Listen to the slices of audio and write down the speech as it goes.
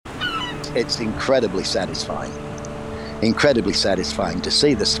it's incredibly satisfying. Incredibly satisfying to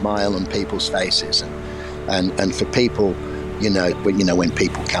see the smile on people's faces, and for people, when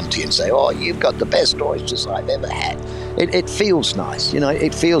people come to you and say, "Oh, you've got the best oysters I've ever had," it feels nice.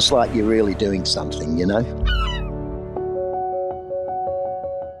 It feels like you're really doing something.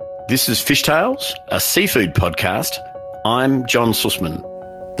 This is Fishtales, a seafood podcast. I'm John Sussman.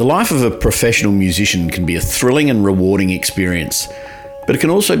 The life of a professional musician can be a thrilling and rewarding experience, but it can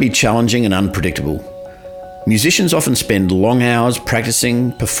also be challenging and unpredictable. Musicians often spend long hours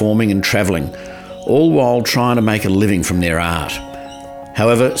practicing, performing and travelling, all while trying to make a living from their art.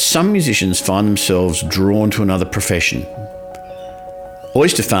 However, some musicians find themselves drawn to another profession.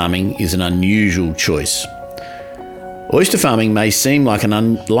 Oyster farming is an unusual choice. Oyster farming may seem like an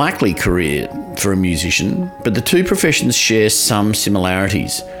unlikely career for a musician, but the two professions share some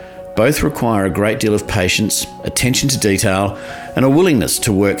similarities. Both require a great deal of patience, attention to detail, and a willingness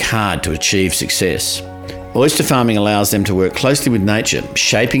to work hard to achieve success. Oyster farming allows them to work closely with nature,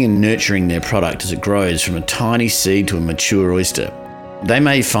 shaping and nurturing their product as it grows from a tiny seed to a mature oyster. They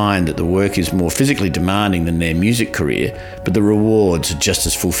may find that the work is more physically demanding than their music career, but the rewards are just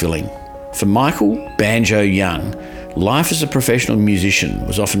as fulfilling. For Michael Banjo Young, life as a professional musician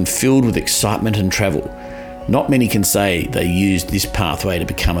was often filled with excitement and travel. Not many can say they used this pathway to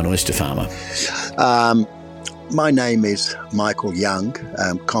become an oyster farmer. My name is Michael Young,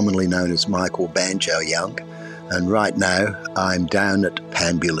 commonly known as Michael Banjo Young, and right now I'm down at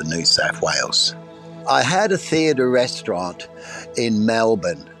Pambula, New South Wales. I had a theatre restaurant in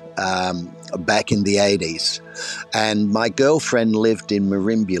Melbourne back in the 80s, and my girlfriend lived in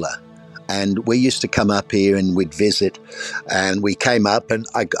Merimbula, and we used to come up here and we'd visit, and we came up and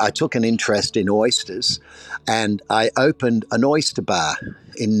I took an interest in oysters, and I opened an oyster bar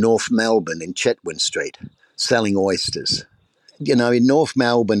in North Melbourne in Chetwynd Street, selling oysters. In North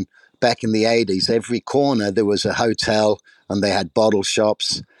Melbourne back in the 80s, every corner there was a hotel and they had bottle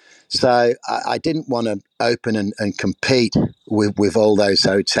shops. So I didn't want to open and compete with all those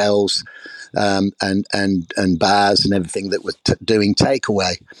hotels and bars and everything that were doing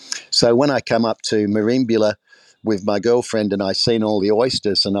takeaway. So when I come up to Merimbula with my girlfriend and I seen all the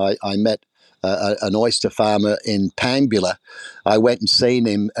oysters, and I met an oyster farmer in Pambula, I went and seen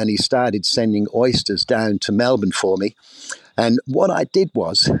him, and he started sending oysters down to Melbourne for me. And what I did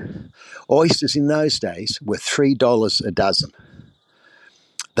was, oysters in those days were $3 a dozen.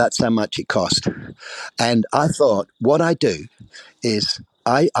 That's how much it cost. And I thought, what I do is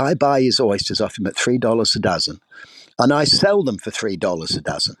I buy his oysters off him at $3 a dozen, and I sell them for $3 a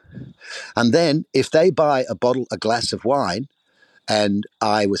dozen. And then if they buy a glass of wine, and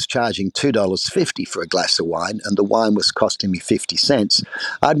I was charging $2.50 for a glass of wine, and the wine was costing me 50 cents,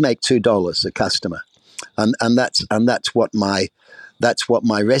 I'd make $2 a customer. And that's what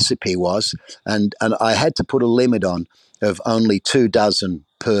my recipe was. And I had to put a limit on of only 2 dozen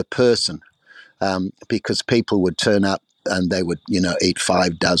per person, because people would turn up and they would, eat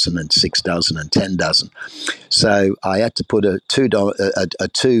 5 dozen and 6 dozen and 10 dozen. So I had to put a two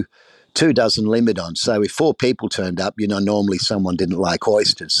dozen limit on. So if 4 people turned up, normally someone didn't like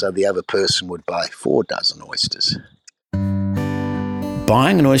oysters, so the other person would buy 4 dozen oysters.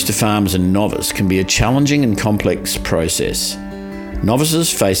 Buying an oyster farm as a novice can be a challenging and complex process.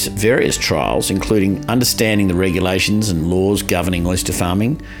 Novices face various trials, including understanding the regulations and laws governing oyster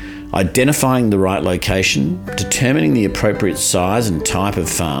farming, identifying the right location, determining the appropriate size and type of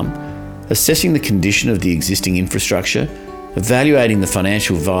farm, assessing the condition of the existing infrastructure, evaluating the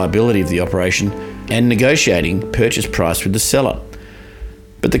financial viability of the operation, and negotiating purchase price with the seller.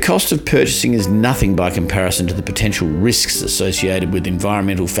 But the cost of purchasing is nothing by comparison to the potential risks associated with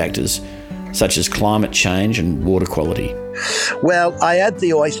environmental factors such as climate change and water quality. Well, I had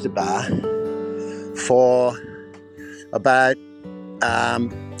the oyster bar for about,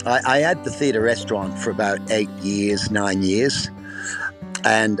 I had the theatre restaurant for about 9 years,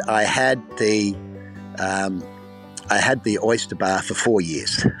 and I had the oyster bar for 4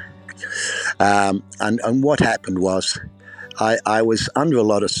 years. And what happened was I was under a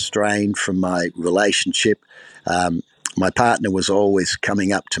lot of strain from my relationship. My partner was always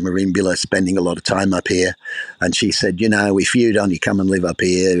coming up to Merimbula, spending a lot of time up here. And she said, if you'd only come and live up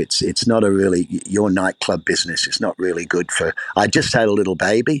here, it's not your nightclub business is not really good for... I just had a little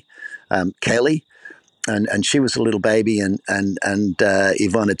baby, Kelly, and she was a little baby, and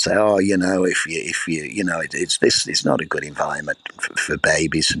Yvonne would say, if you it's not a good environment for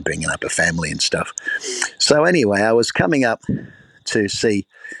babies and bringing up a family and stuff. So anyway, I was coming up to see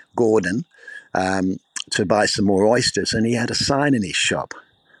Gordon to buy some more oysters, and he had a sign in his shop,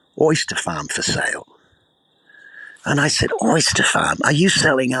 oyster farm for sale. And I said, oyster farm, are you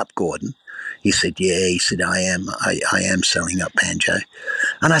selling up, Gordon? He said, yeah. He said, I am selling up, Banjo.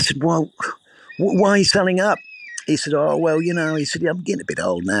 And I said, well, why are you selling up? He said, oh, well, he said, yeah, I'm getting a bit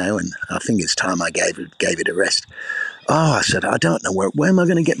old now, and I think it's time I gave it a rest. Oh, I said, I don't know. Where am I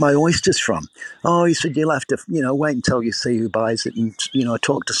going to get my oysters from? Oh, he said, you'll have to, wait until you see who buys it and,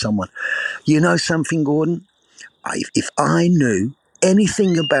 talk to someone. You know something, Gordon? If I knew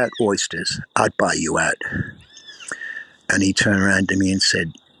anything about oysters, I'd buy you out. And he turned around to me and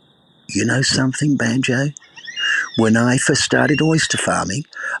said, you know something, Banjo? When I first started oyster farming,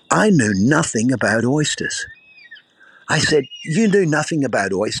 I knew nothing about oysters. I said, you knew nothing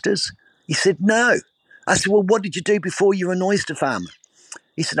about oysters? He said, no. I said, well, what did you do before you were an oyster farmer?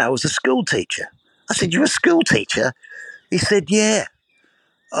 He said, I was a school teacher. I said, you're a school teacher? He said, yeah.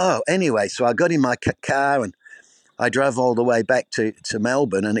 Oh, anyway, so I got in my car and I drove all the way back to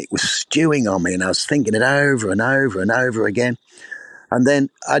Melbourne, and it was stewing on me, and I was thinking it over and over and over again. And then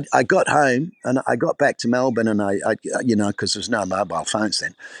I got home and I got back to Melbourne, and I because there's no mobile phones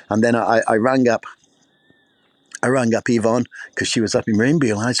then. And then I rang up Yvonne because she was up in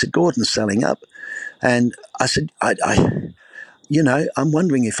Moonville. I said, Gordon's selling up. And I said, I'm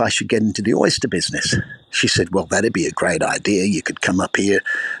wondering if I should get into the oyster business. She said, well, that'd be a great idea. You could come up here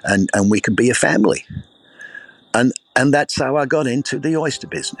and we could be a family. And that's how I got into the oyster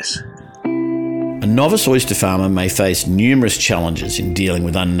business. A novice oyster farmer may face numerous challenges in dealing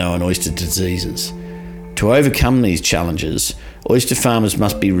with unknown oyster diseases. To overcome these challenges, oyster farmers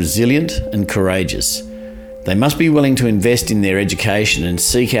must be resilient and courageous. They must be willing to invest in their education and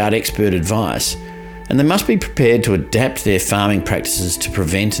seek out expert advice, and they must be prepared to adapt their farming practices to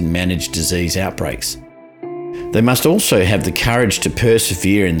prevent and manage disease outbreaks. They must also have the courage to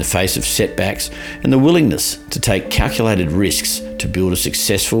persevere in the face of setbacks and the willingness to take calculated risks to build a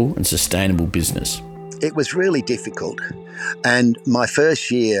successful and sustainable business. It was really difficult, and my first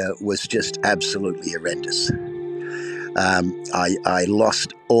year was just absolutely horrendous. I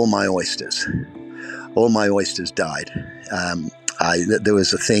lost all my oysters. All my oysters died. There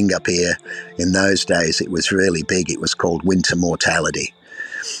was a thing up here in those days, it was really big. It was called winter mortality.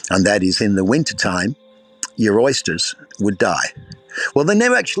 And that is, in the wintertime, your oysters would die. Well, they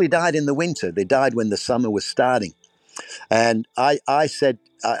never actually died in the winter. They died when the summer was starting. And I said,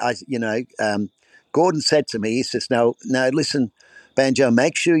 Gordon said to me, he says, no, listen, Banjo,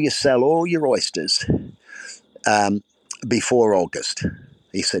 make sure you sell all your oysters before August.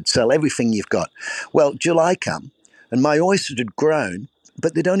 He said, sell everything you've got. Well, July come, and my oysters had grown,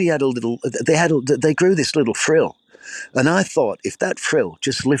 but they'd only had they grew this little frill. And I thought, if that frill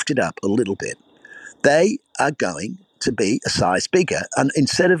just lifted up a little bit, they are going to be a size bigger. And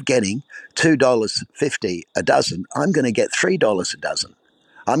instead of getting $2.50 a dozen, I'm going to get $3 a dozen.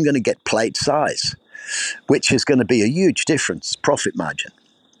 I'm going to get plate size, which is going to be a huge difference, profit margin.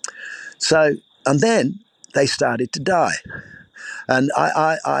 So, and then they started to die. And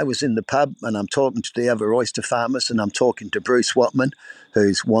I was in the pub, and I'm talking to the other oyster farmers, and I'm talking to Bruce Watman,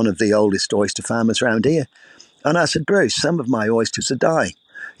 who's one of the oldest oyster farmers around here. And I said, Bruce, some of my oysters are dying.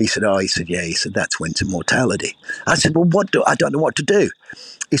 He said, yeah. He said, that's winter mortality. I said, well, I don't know what to do.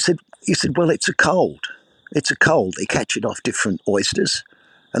 He said, well, it's a cold. It's a cold. They catch it off different oysters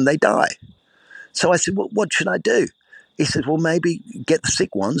and they die. So I said, well, what should I do? He said, well, maybe get the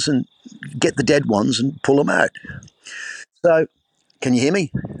sick ones and get the dead ones and pull them out. So, can you hear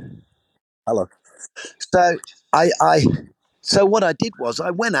me? Hello. So So what I did was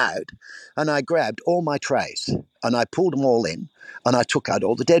I went out and I grabbed all my trays and I pulled them all in and I took out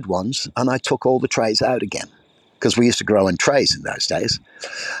all the dead ones and I took all the trays out again because we used to grow in trays in those days.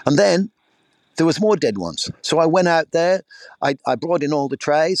 And then there was more dead ones. So I went out there, I brought in all the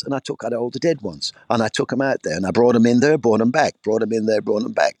trays and I took out all the dead ones and I took them out there and I brought them in there, brought them back, brought them in there, brought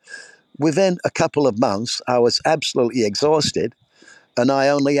them back. Within a couple of months, I was absolutely exhausted and I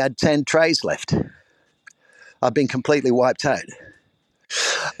only had 10 trays left. I've been completely wiped out.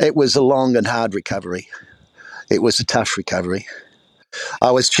 It was a long and hard recovery. It was a tough recovery. I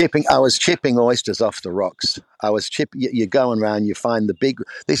was chipping oysters off the rocks. You're going around, you find the big,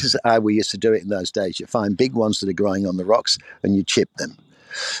 this is how we used to do it in those days. You find big ones that are growing on the rocks and you chip them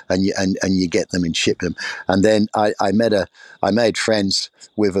and you get them and ship them. And then I made friends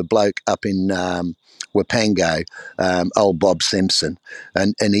with a bloke up in Wapango, old Bob Simpson,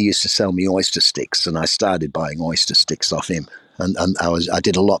 and he used to sell me oyster sticks, and I started buying oyster sticks off him. And I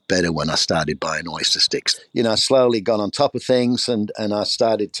did a lot better when I started buying oyster sticks. I slowly got on top of things, and I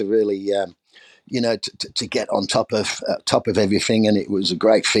started to really, to get on top of everything, and it was a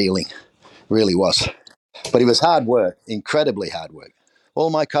great feeling, really was. But it was hard work, incredibly hard work. All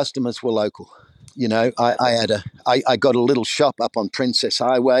my customers were local. I got a little shop up on Princess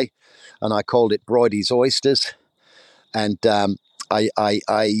Highway, and I called it Broidy's Oysters. And I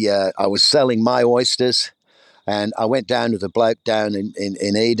was selling my oysters, and I went down to the bloke down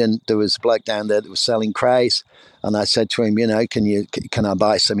in Eden. There was a bloke down there that was selling crays, and I said to him, can I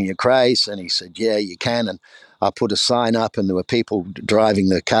buy some of your crays? And he said, yeah, you can. And I put a sign up, and there were people driving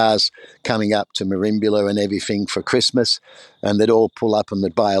their cars coming up to Merimbula and everything for Christmas, and they'd all pull up and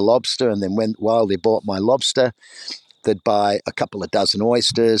they'd buy a lobster, and then while they bought my lobster, they'd buy a couple of dozen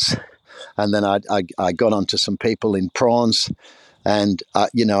oysters, and then I got onto some people in prawns, and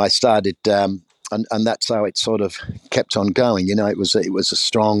I started, and that's how it sort of kept on going. It was a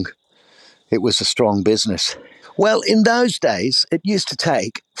strong business. Well, in those days, it used to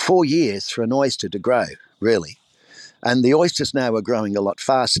take 4 years for an oyster to grow, really. And the oysters now are growing a lot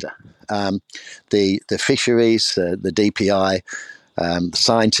faster. The fisheries, the DPI, the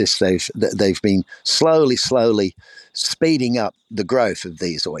scientists, they've been slowly speeding up the growth of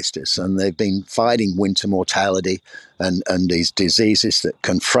these oysters, and they've been fighting winter mortality and these diseases that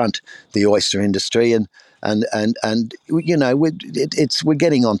confront the oyster industry, and we're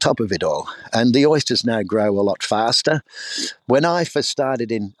getting on top of it all, and the oysters now grow a lot faster. When I first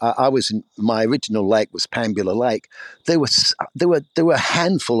started I was in my original lake was Pambula Lake. There were a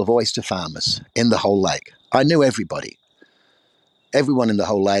handful of oyster farmers in the whole lake. I knew everyone in the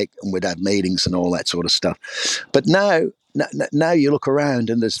whole lake, and we'd have meetings and all that sort of stuff. But now you look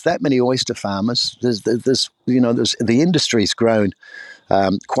around, and there's that many oyster farmers. There's the industry's grown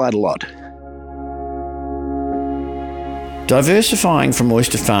quite a lot. Diversifying from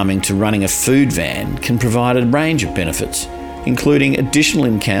oyster farming to running a food van can provide a range of benefits, including additional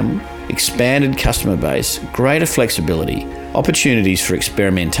income, expanded customer base, greater flexibility, opportunities for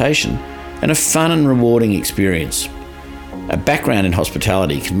experimentation, and a fun and rewarding experience. A background in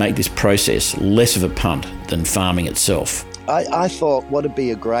hospitality can make this process less of a punt than farming itself. I thought what would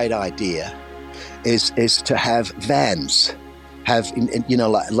be a great idea is to have vans.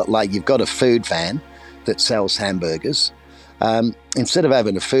 Like you've got a food van that sells hamburgers. Instead of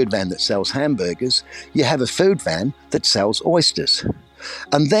having a food van that sells hamburgers, you have a food van that sells oysters.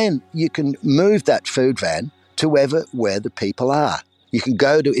 And then you can move that food van to where the people are. You can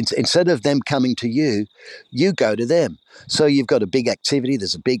go to, instead of them coming to you, you go to them. So you've got a big activity,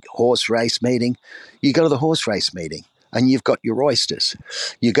 there's a big horse race meeting. You go to the horse race meeting and you've got your oysters.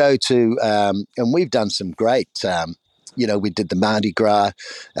 You go to, and we've done some great, we did the Mardi Gras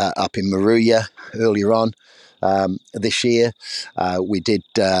up in Maruya earlier on this year. We did,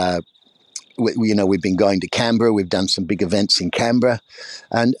 we've been going to Canberra. We've done some big events in Canberra.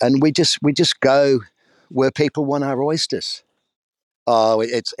 And we just go where people want our oysters. Oh,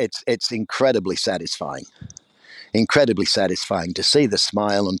 it's incredibly satisfying to see the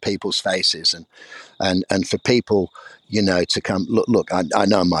smile on people's faces, and for people, to come look. I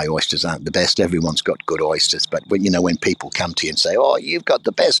know my oysters aren't the best. Everyone's got good oysters, but when people come to you and say, "Oh, you've got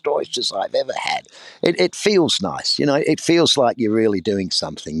the best oysters I've ever had," it feels nice. It feels like you're really doing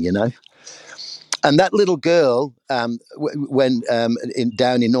something. And that little girl, down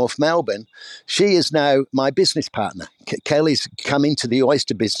in North Melbourne, she is now my business partner. Kelly's come into the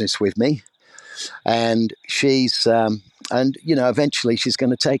oyster business with me, and she's, eventually she's going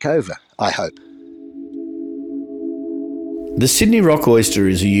to take over, I hope. The Sydney rock oyster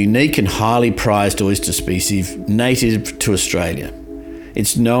is a unique and highly prized oyster species native to Australia.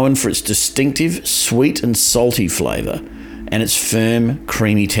 It's known for its distinctive sweet and salty flavour and its firm,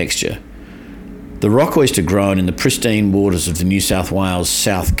 creamy texture. The rock oyster grown in the pristine waters of the New South Wales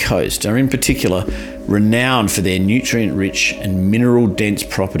south coast are in particular renowned for their nutrient-rich and mineral-dense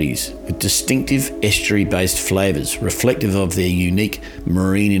properties with distinctive estuary-based flavours reflective of their unique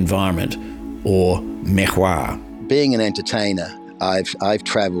marine environment, or terroir. Being an entertainer, I've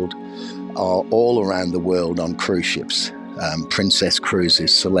travelled all around the world on cruise ships, princess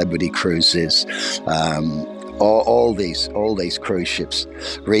cruises, celebrity cruises, all these cruise ships,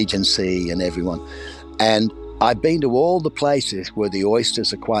 Regency and everyone. And I've been to all the places where the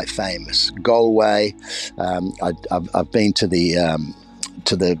oysters are quite famous. Galway, I've been to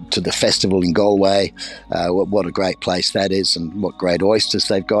the festival in Galway. What a great place that is, and what great oysters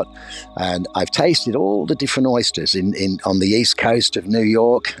they've got. And I've tasted all the different oysters on the east coast of New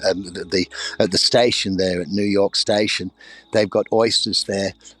York. At the station there at New York Station, they've got oysters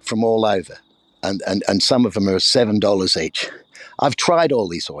there from all over. And some of them are $7 each. I've tried all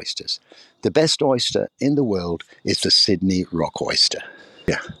these oysters. The best oyster in the world is the Sydney rock oyster.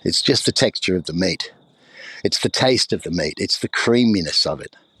 Yeah, it's just the texture of the meat. It's the taste of the meat. It's the creaminess of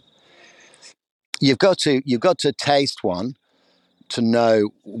it. You've got to taste one to know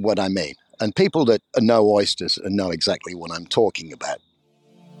what I mean. And people that know oysters know exactly what I'm talking about.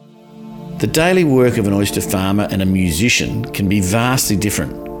 The daily work of an oyster farmer and a musician can be vastly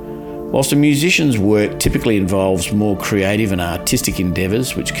different. Whilst a musician's work typically involves more creative and artistic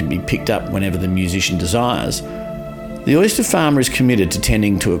endeavours which can be picked up whenever the musician desires, the oyster farmer is committed to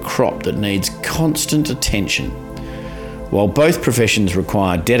tending to a crop that needs constant attention. While both professions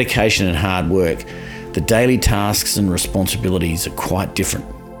require dedication and hard work, the daily tasks and responsibilities are quite different.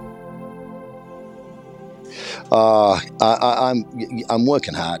 I'm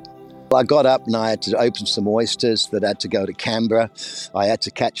working hard. I got up and I had to open some oysters that had to go to Canberra. I had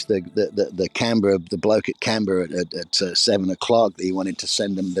to catch the Canberra, the bloke at Canberra at 7 o'clock. He wanted to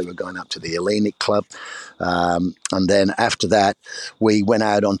send them. They were going up to the Hellenic Club. And then after that, we went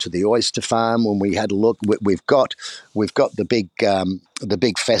out onto the oyster farm and we had a look. We've got the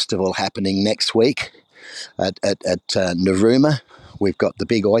big festival happening next week at Narooma. We've got the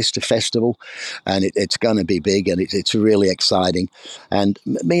big oyster festival, and it's going to be big, and it's really exciting. And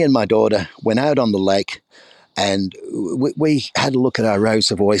me and my daughter went out on the lake, and we had a look at our rows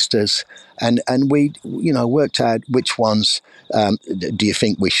of oysters, and we worked out which ones do you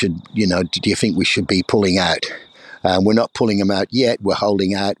think we should be pulling out. We're not pulling them out yet. We're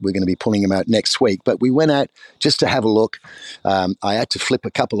holding out. We're going to be pulling them out next week. But we went out just to have a look. I had to flip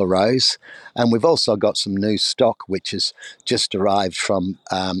a couple of rows. And we've also got some new stock, which has just arrived from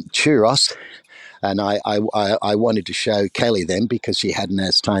Churros. And I wanted to show Kelly them because she hadn't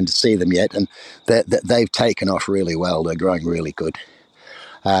had time to see them yet. And they've taken off really well. They're growing really good.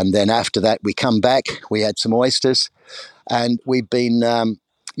 And then after that, we come back. We had some oysters. And we've been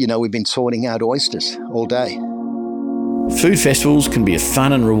sorting out oysters all day. Food festivals can be a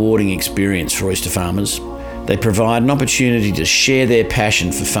fun and rewarding experience for oyster farmers. They provide an opportunity to share their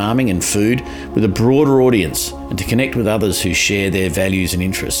passion for farming and food with a broader audience and to connect with others who share their values and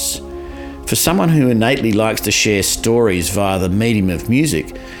interests. For someone who innately likes to share stories via the medium of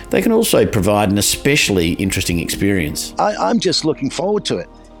music, they can also provide an especially interesting experience. I'm just looking forward to it.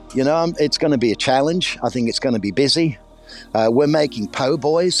 It's going to be a challenge. I think it's going to be busy. We're making po'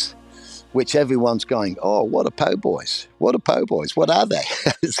 boys, which everyone's going, oh, what are po' boys? What are po' boys? What are they?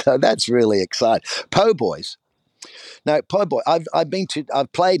 So that's really exciting. Po' boys. Now, po' boy, I've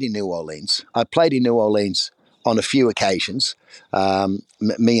played in New Orleans. I've played in New Orleans on a few occasions.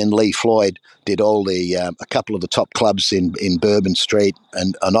 Me and Lee Floyd did a couple of the top clubs in Bourbon Street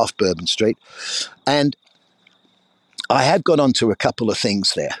and off Bourbon Street. And I have got onto a couple of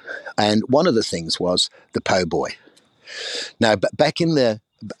things there. And one of the things was the po' boy. Now, back in the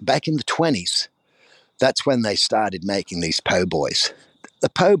 20s, that's when they started making these po' boys. The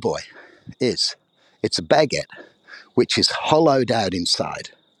po' boy it's a baguette which is hollowed out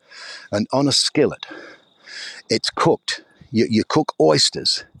inside, and on a skillet it's cooked. You cook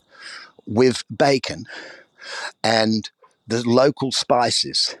oysters with bacon and the local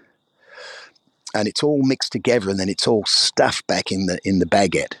spices, and it's all mixed together, and then it's all stuffed back in the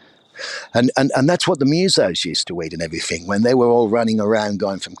baguette. And that's what the musos used to eat and everything. When they were all running around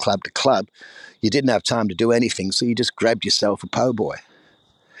going from club to club, you didn't have time to do anything, so you just grabbed yourself a po' boy.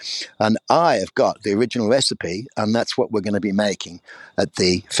 And I have got the original recipe, and that's what we're going to be making at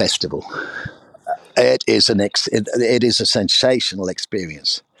the festival. It is a sensational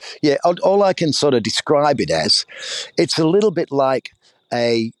experience. Yeah, all I can sort of describe it as, it's a little bit like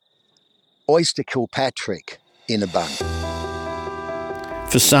a oyster Kilpatrick in a bun.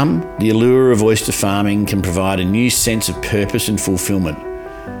 For some, the allure of oyster farming can provide a new sense of purpose and fulfilment.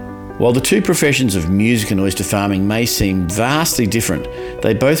 While the two professions of music and oyster farming may seem vastly different,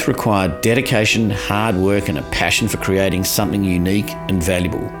 they both require dedication, hard work, and a passion for creating something unique and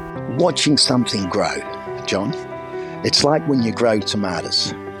valuable. Watching something grow, John, it's like when you grow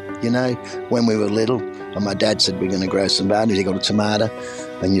tomatoes. When we were little, and my dad said, we're going to grow some tomatoes. You got a tomato,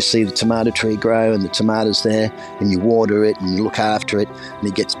 and you see the tomato tree grow, and the tomato's there, and you water it, and you look after it, and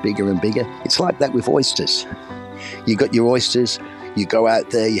it gets bigger and bigger. It's like that with oysters. You got your oysters, you go out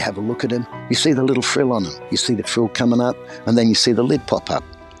there, you have a look at them, you see the little frill on them. You see the frill coming up, and then you see the lid pop up.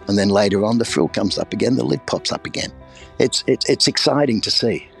 And then later on, the frill comes up again, the lid pops up again. It's exciting to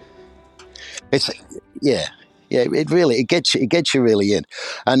see. It gets you really in.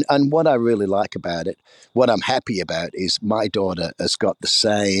 And what I really like about it, what I'm happy about, is my daughter has got the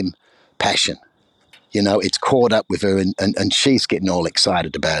same passion. It's caught up with her, and she's getting all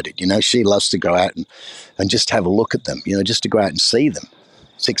excited about it. She loves to go out and just have a look at them, just to go out and see them.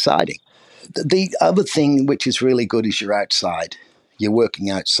 It's exciting. The other thing which is really good is you're outside. You're working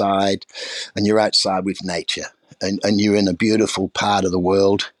outside, and you're outside with nature, and you're in a beautiful part of the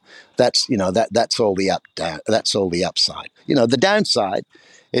world. That's all the upside. The downside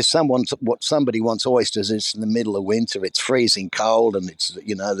if somebody wants oysters, it's in the middle of winter, it's freezing cold, and it's,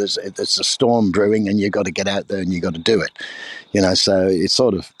 there's a storm brewing, and you've got to get out there and you've got to do it. So it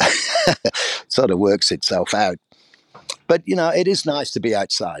sort of sort of works itself out. But it is nice to be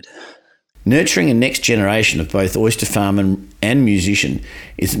outside. Nurturing a next generation of both oyster farmer and musician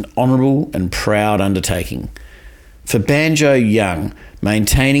is an honourable and proud undertaking. For Banjo Young,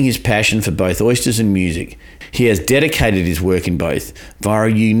 maintaining his passion for both oysters and music, he has dedicated his work in both via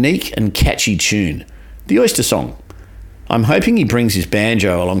a unique and catchy tune, the Oyster Song. I'm hoping he brings his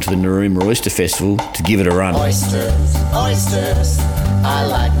banjo along to the Narooma Oyster Festival to give it a run. Oysters, oysters, I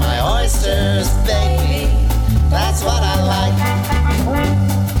like my oysters, baby, that's what I like.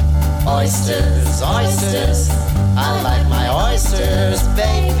 Oysters, oysters, I like my oysters,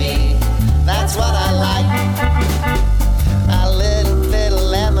 baby, that's what I like. A little bit of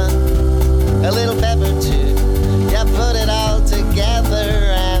lemon, a little pepper too, you put it all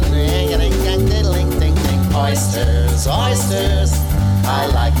together and ring-a-ding-ding-ding-ding. Oysters, oysters, I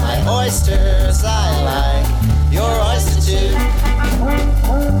like my oysters, I like your oyster too.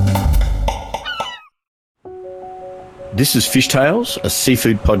 This is Fishtales, a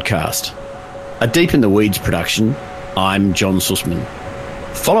seafood podcast. A Deep in the Weeds production. I'm John Sussman.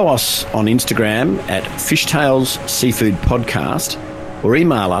 Follow us on Instagram at Fishtales Podcast or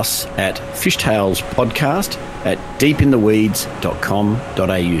email us at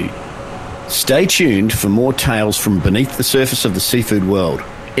fishtalespodcast@deepintheweeds.com.au. Stay tuned for more tales from beneath the surface of the seafood world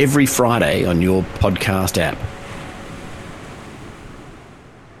every Friday on your podcast app.